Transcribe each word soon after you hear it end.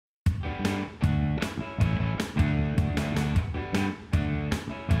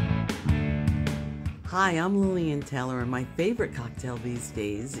Hi, I'm Lillian Taylor, and my favorite cocktail these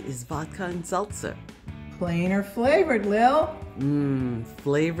days is Vodka and Seltzer. Plain or flavored, Lil?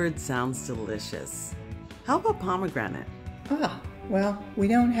 Flavored sounds delicious. How about pomegranate? Well, we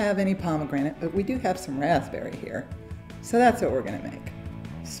don't have any pomegranate, but we do have some raspberry here. So that's what we're gonna make.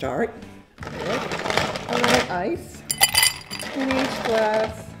 Start with a little ice in each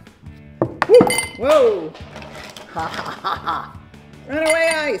glass. Woo! Whoa! Ha ha ha ha! Run away,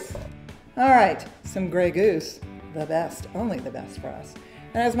 ice! All right, some Grey Goose, the best, only the best for us.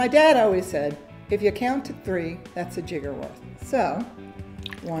 And as my dad always said, if you count to 3, that's a jigger worth. So,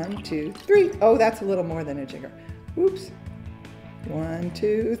 1, 2, 3. Oh, that's a little more than a jigger. Oops. 1,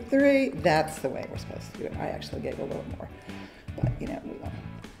 2, 3. That's the way we're supposed to do it. I actually gave a little more. But, we will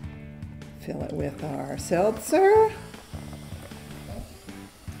fill it with our seltzer.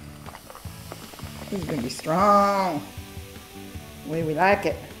 This is going to be strong. The way we like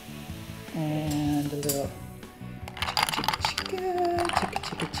it. And a little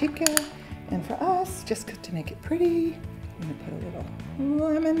chica. And for us, just to make it pretty, I'm going to put a little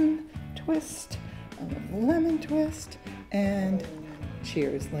lemon twist. And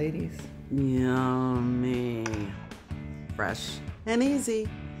cheers, ladies. Yummy. Fresh and easy.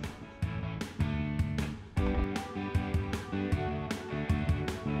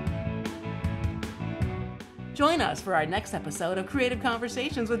 Join us for our next episode of Creative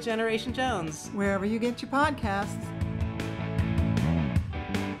Conversations with Generation Jones. Wherever you get your podcasts.